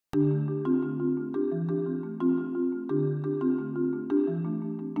My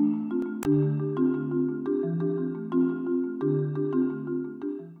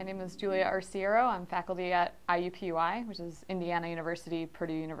name is Arciero. I'm faculty at IUPUI, which is Indiana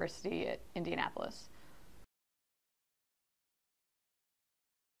University-Purdue University at Indianapolis.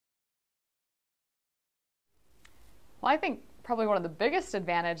 Well, I think probably one of the biggest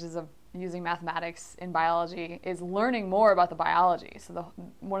advantages of using mathematics in biology is learning more about the biology. So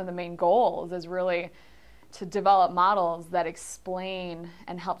one of the main goals is really to develop models that explain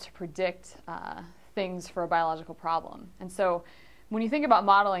and help to predict things for a biological problem. And so when you think about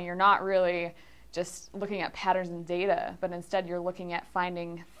modeling, you're not really just looking at patterns in data, but instead you're looking at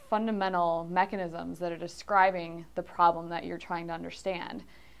finding fundamental mechanisms that are describing the problem that you're trying to understand.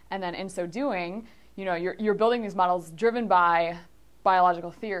 And then in so doing, you're building these models driven by biological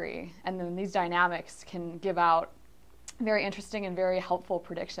theory, and then these dynamics can give out very interesting and very helpful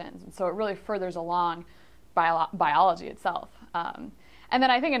predictions. And so it really furthers along biology itself. And then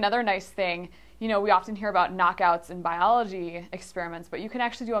I think another nice thing, we often hear about knockouts in biology experiments, but you can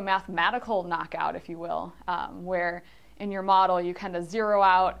actually do a mathematical knockout, if you will, where in your model you kind of zero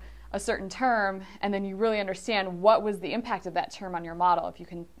out a certain term, and then you really understand what was the impact of that term on your model, if you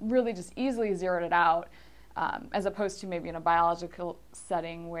can really just easily zero it out, as opposed to maybe in a biological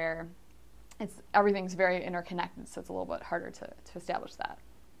setting where everything's very interconnected, so it's a little bit harder to establish that.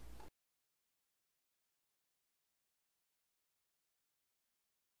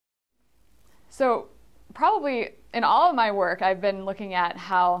 So probably in all of my work, I've been looking at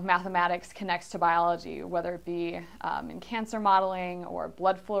how mathematics connects to biology, whether it be in cancer modeling or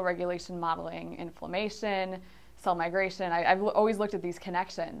blood flow regulation modeling, inflammation, cell migration. I've always looked at these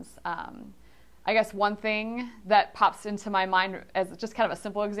connections. I guess one thing that pops into my mind as just kind of a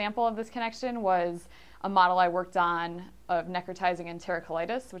simple example of this connection was a model I worked on of necrotizing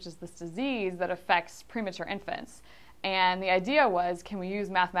enterocolitis, which is this disease that affects premature infants. And the idea was, can we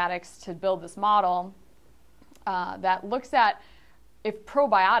use mathematics to build this model that looks at if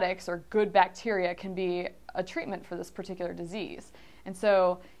probiotics or good bacteria can be a treatment for this particular disease. And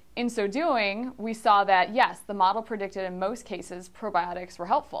so in so doing, we saw that yes, the model predicted in most cases probiotics were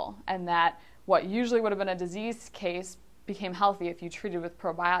helpful, and that what usually would have been a disease case became healthy if you treated with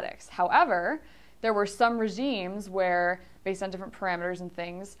probiotics. However, there were some regimes where, based on different parameters and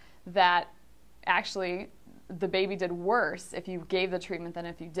things, that actually the baby did worse if you gave the treatment than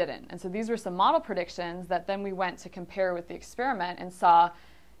if you didn't. And so these were some model predictions that then we went to compare with the experiment and saw,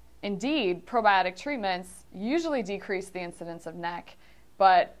 indeed, probiotic treatments usually decrease the incidence of NEC,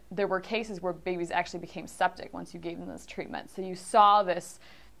 but there were cases where babies actually became septic once you gave them this treatment. So you saw this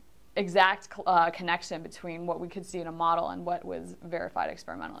exact connection between what we could see in a model and what was verified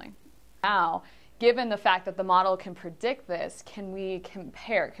experimentally. Now, given the fact that the model can predict this, can we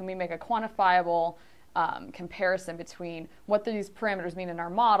compare? Can we make a quantifiable comparison between what these parameters mean in our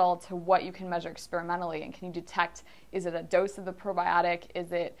model to what you can measure experimentally? And can you detect, is it a dose of the probiotic?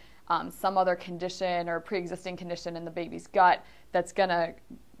 Is it some other condition or pre-existing condition in the baby's gut that's going to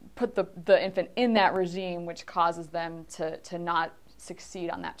put the infant in that regime, which causes them to not succeed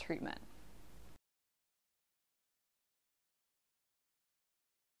on that treatment?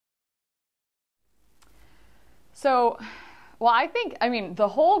 So, well, I mean, the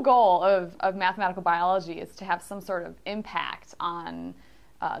whole goal of mathematical biology is to have some sort of impact on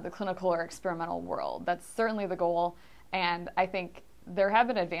the clinical or experimental world. That's certainly the goal, and I think there have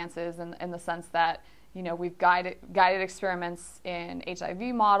been advances in the sense that, we've guided experiments in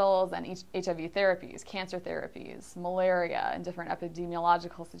HIV models and HIV therapies, cancer therapies, malaria, and different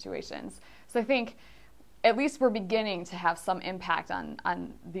epidemiological situations. So I think at least we're beginning to have some impact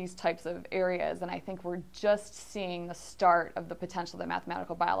on these types of areas, and I think we're just seeing the start of the potential that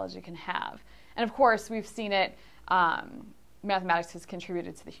mathematical biology can have. And of course, we've seen it, mathematics has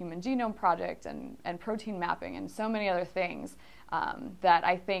contributed to the Human Genome Project and protein mapping and so many other things that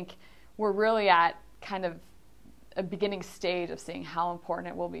I think we're really at kind of a beginning stage of seeing how important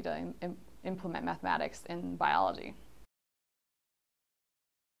it will be to implement mathematics in biology.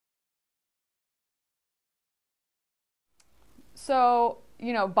 So,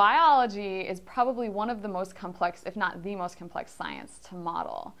 biology is probably one of the most complex, if not the most complex science to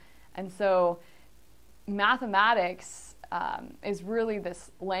model. And so mathematics is really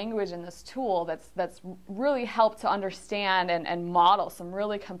this language and this tool that's really helped to understand and model some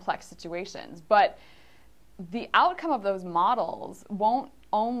really complex situations. But the outcome of those models won't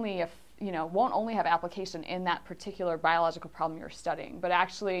only have application in that particular biological problem you're studying, but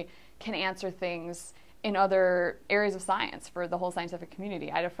actually can answer things in other areas of science for the whole scientific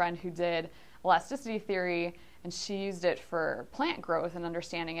community. I had a friend who did elasticity theory, and she used it for plant growth and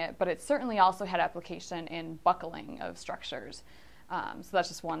understanding it, but it certainly also had application in buckling of structures. So that's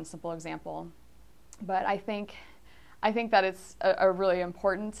just one simple example. But I think that it's a really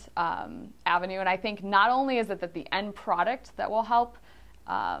important avenue, and I think not only is it that the end product that will help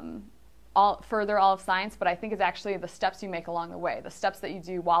further all of science, but I think it's actually the steps you make along the way, the steps that you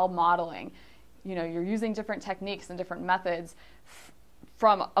do while modeling. You know, you're using different techniques and different methods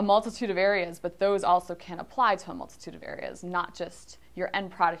from a multitude of areas, but those also can apply to a multitude of areas, not just your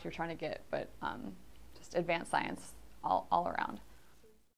end product you're trying to get, but just advanced science all around.